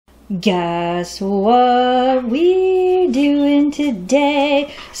Guess what we're doing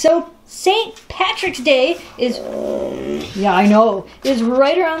today? So St. Patrick's Day is, yeah, I know, is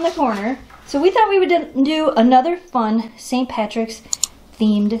right around the corner. So we thought we would do another fun St. Patrick's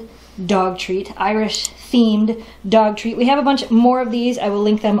themed dog treat, Irish themed dog treat. We have a bunch more of these. I will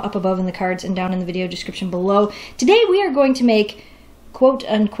link them up above in the cards and down in the video description below. Today we are going to make quote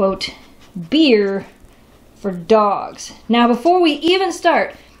unquote beer for dogs. Now before we even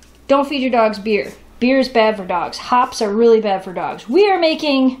start, don't feed your dogs beer. Beer is bad for dogs. Hops are really bad for dogs. We are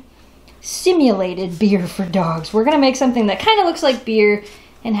making simulated beer for dogs. We're gonna make something that kind of looks like beer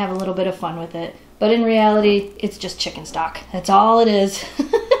and have a little bit of fun with it. But in reality, it's just chicken stock. That's all it is.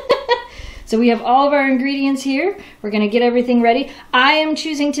 So we have all of our ingredients here. We're gonna get everything ready. I am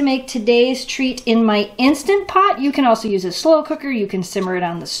choosing to make today's treat in my Instant Pot. You can also use a slow cooker. You can simmer it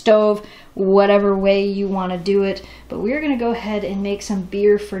on the stove, whatever way you wanna do it. But we're gonna go ahead and make some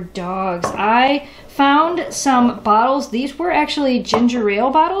beer for dogs. I found some bottles. These were actually ginger ale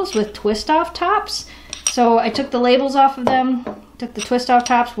bottles with twist off tops. So I took the labels off of them, took the twist off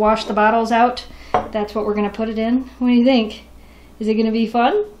tops, washed the bottles out. That's what we're gonna put it in. What do you think? Is it gonna be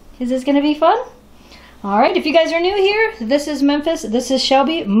fun? Is this gonna be fun? All right, if you guys are new here, this is Memphis, this is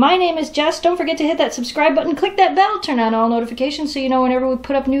Shelby. My name is Jess. Don't forget to hit that subscribe button, click that bell, turn on all notifications so you know whenever we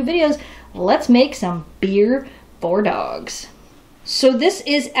put up new videos. Let's make some beer for dogs. So this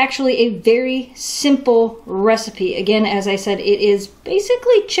is actually a very simple recipe. Again, as I said, it is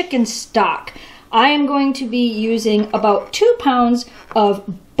basically chicken stock. I am going to be using about 2 pounds of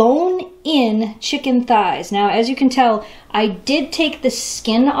bone-in chicken thighs. Now, as you can tell, I did take the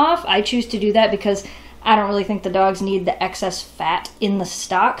skin off. I choose to do that because I don't really think the dogs need the excess fat in the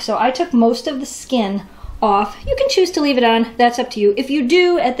stock. So I took most of the skin off. You can choose to leave it on. That's up to you. If you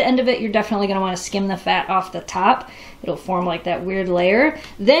do, at the end of it, you're definitely going to want to skim the fat off the top. It'll form like that weird layer.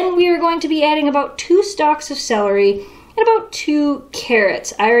 Then we are going to be adding about 2 stalks of celery and about 2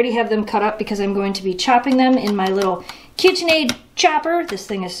 carrots. I already have them cut up because I'm going to be chopping them in my little KitchenAid chopper. This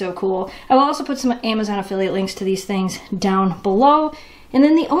thing is so cool. I will also put some Amazon affiliate links to these things down below. And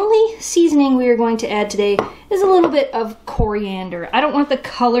then the only seasoning we are going to add today is a little bit of coriander. I don't want the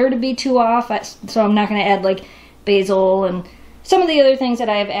color to be too off, so I'm not going to add like basil and some of the other things that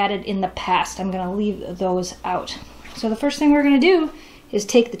I have added in the past. I'm going to leave those out. So the first thing we're going to do is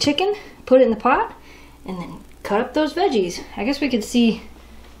take the chicken, put it in the pot, and then cut up those veggies. I guess we could see,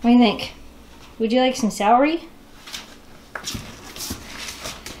 what do you think? Would you like some celery?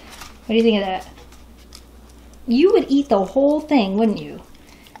 What do you think of that? You would eat the whole thing, wouldn't you?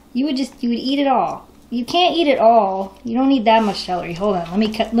 You would eat it all. You can't eat it all. You don't need that much celery. Hold on, let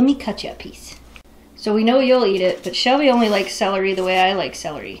me cut you a piece. So we know you'll eat it, but Shelby only likes celery the way I like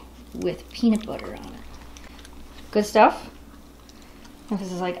celery, with peanut butter on it. Good stuff?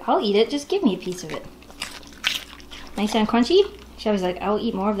 Because it's like, I'll eat it, just give me a piece of it. Nice and crunchy? Shelby's like, I'll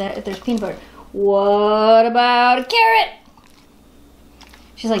eat more of that if there's peanut butter. What about a carrot?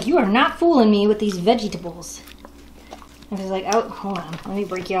 She's like, you are not fooling me with these vegetables. Memphis is like, oh, hold on, let me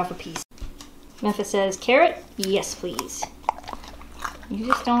break you off a piece. Memphis says, carrot? Yes, please. You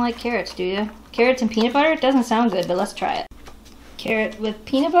just don't like carrots, do you? Carrots and peanut butter? It doesn't sound good, but let's try it. Carrot with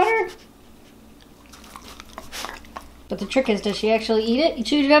peanut butter? But the trick is, does she actually eat it? You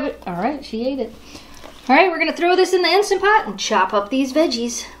chewed it up? All right, she ate it. All right, we're gonna throw this in the Instant Pot and chop up these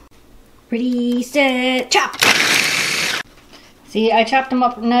veggies. Ready, set, chop! See, I chopped them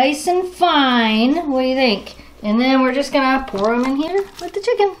up nice and fine. What do you think? And then we're just gonna pour them in here with the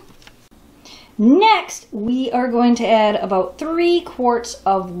chicken. Next, we are going to add about 3 quarts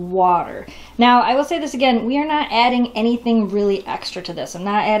of water. Now, I will say this again, we are not adding anything really extra to this. I'm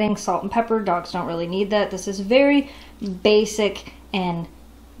not adding salt and pepper. Dogs don't really need that. This is very basic and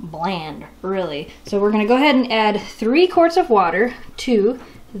bland, really. So we're gonna go ahead and add 3 quarts of water to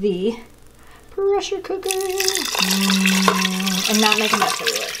the pressure cooker. And not make a mess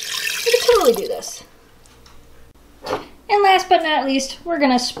everywhere. We can totally do this. And last but not least, we're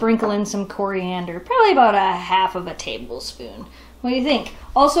gonna sprinkle in some coriander, probably about 1/2 of a tablespoon. What do you think?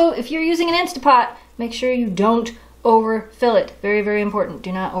 Also, if you're using an Instant Pot, make sure you don't overfill it. Very, very important.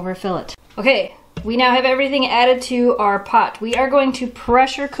 Do not overfill it. Okay, we now have everything added to our pot. We are going to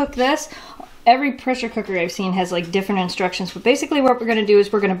pressure cook this. Every pressure cooker I've seen has like different instructions, but basically what we're gonna do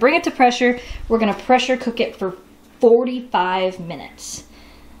is we're gonna bring it to pressure. We're gonna pressure cook it for 45 minutes.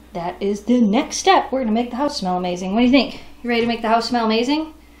 That is the next step. We're gonna make the house smell amazing. What do you think? You ready to make the house smell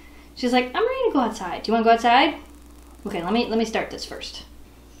amazing? She's like, I'm ready to go outside. Do you wanna go outside? Okay, let me start this first.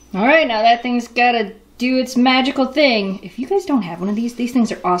 All right, now that thing's got a do its magical thing. If you guys don't have one of these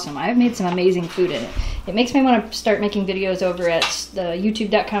things are awesome. I've made some amazing food in it. It makes me want to start making videos over at the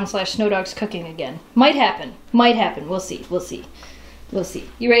youtube.com/snowdogscooking again. Might happen. Might happen. We'll see. We'll see. We'll see.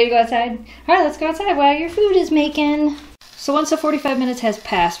 You ready to go outside? All right, let's go outside while your food is making. So once the 45 minutes has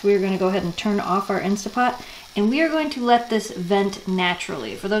passed, we're going to go ahead and turn off our Instapot, and we are going to let this vent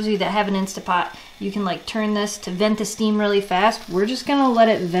naturally. For those of you that have an Instapot, you can like turn this to vent the steam really fast. We're just going to let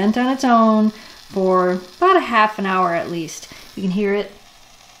it vent on its own for about a half an hour at least. You can hear it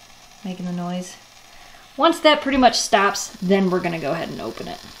making the noise. Once that pretty much stops, then we're going to go ahead and open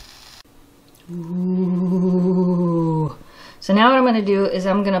it. Ooh. So now what I'm going to do is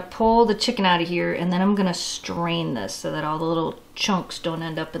I'm going to pull the chicken out of here, and then I'm going to strain this so that all the little chunks don't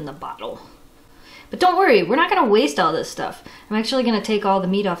end up in the bottle. But don't worry, we're not going to waste all this stuff. I'm actually going to take all the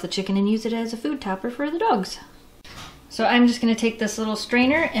meat off the chicken and use it as a food topper for the dogs. So I'm just going to take this little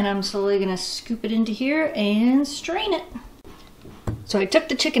strainer and I'm slowly going to scoop it into here and strain it. So I took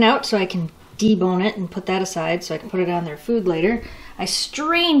the chicken out so I can debone it and put that aside so I can put it on their food later. I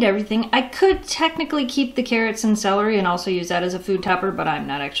strained everything. I could technically keep the carrots and celery and also use that as a food topper, but I'm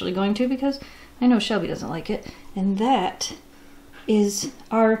not actually going to because I know Shelby doesn't like it. And that is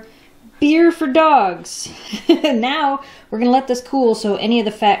our beer for dogs. Now we're going to let this cool so any of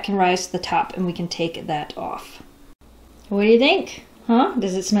the fat can rise to the top and we can take that off. What do you think? Huh?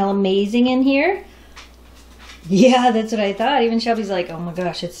 Does it smell amazing in here? Yeah, that's what I thought. Even Shelby's like, oh my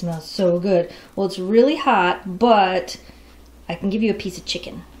gosh, it smells so good. Well, it's really hot, but I can give you a piece of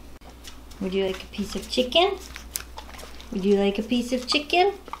chicken. Would you like a piece of chicken? Would you like a piece of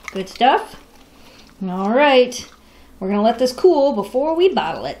chicken? Good stuff. All right, we're gonna let this cool before we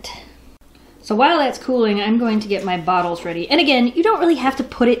bottle it. So while that's cooling, I'm going to get my bottles ready. And again, you don't really have to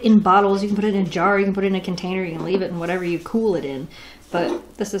put it in bottles. You can put it in a jar, you can put it in a container, you can leave it in whatever you cool it in.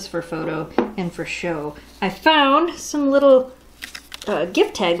 But this is for photo and for show. I found some little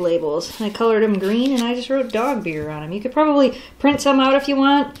gift tag labels. I colored them green and I just wrote dog beer on them. You could probably print some out if you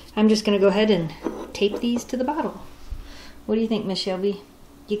want. I'm just gonna go ahead and tape these to the bottle. What do you think, Miss Shelby?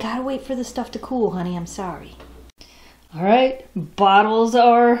 You gotta wait for the stuff to cool, honey, I'm sorry. All right, bottles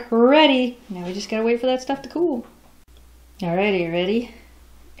are ready. Now we just gotta wait for that stuff to cool. All right, are you ready?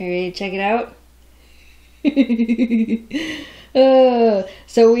 Are you ready to check it out?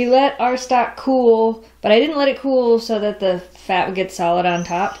 So we let our stock cool, but I didn't let it cool so that the fat would get solid on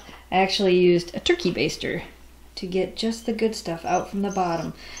top. I actually used a turkey baster to get just the good stuff out from the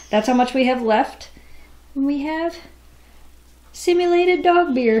bottom. That's how much we have left. And we have simulated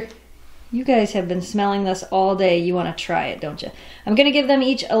dog beer. You guys have been smelling this all day. You want to try it, don't you? I'm going to give them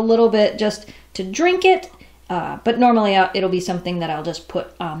each a little bit just to drink it, but normally it'll be something that I'll just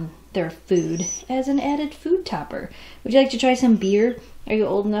put on their food as an added food topper. Would you like to try some beer? Are you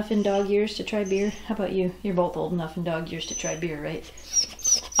old enough in dog years to try beer? How about you? You're both old enough in dog years to try beer, right?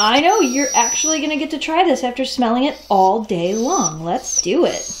 I know, you're actually going to get to try this after smelling it all day long. Let's do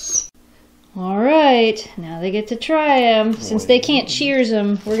it. All right, now they get to try them. Since they can't cheers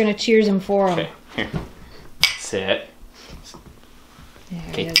them, we're going to cheers them for them. Okay, here. Sit. There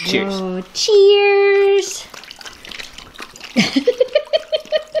Okay, cheers. Go. Cheers!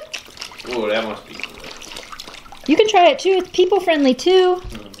 Oh, that must be good. You can try it too. It's people friendly too.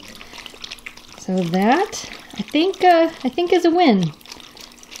 So that I think is a win.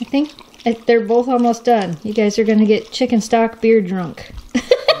 I think they're both almost done. You guys are gonna get chicken stock beer drunk.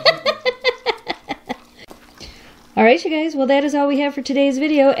 All right, you guys. Well, that is all we have for today's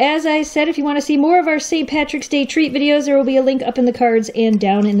video. As I said, if you want to see more of our St. Patrick's Day treat videos, there will be a link up in the cards and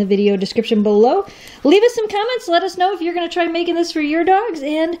down in the video description below. Leave us some comments. Let us know if you're going to try making this for your dogs,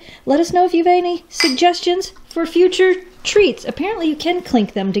 and let us know if you have any suggestions for future treats. Apparently, you can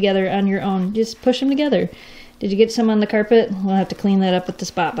clink them together on your own. Just push them together. Did you get some on the carpet? We'll have to clean that up with the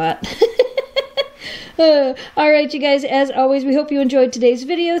Spot Bot. Alright, you guys, as always, we hope you enjoyed today's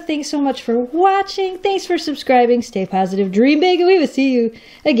video. Thanks so much for watching. Thanks for subscribing. Stay positive, dream big, and we will see you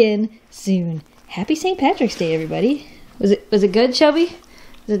again soon. Happy St. Patrick's Day, everybody. Was it good, Shelby?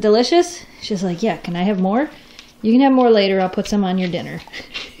 Was it delicious? She's like, yeah, can I have more? You can have more later. I'll put some on your dinner.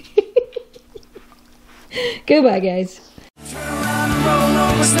 Goodbye, guys. Turn around and roll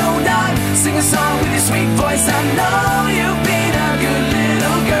over, snow dog. Sing a song with your sweet voice. I know you've been a good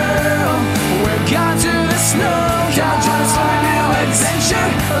little girl. We're gone to the snow, join us for a new adventure.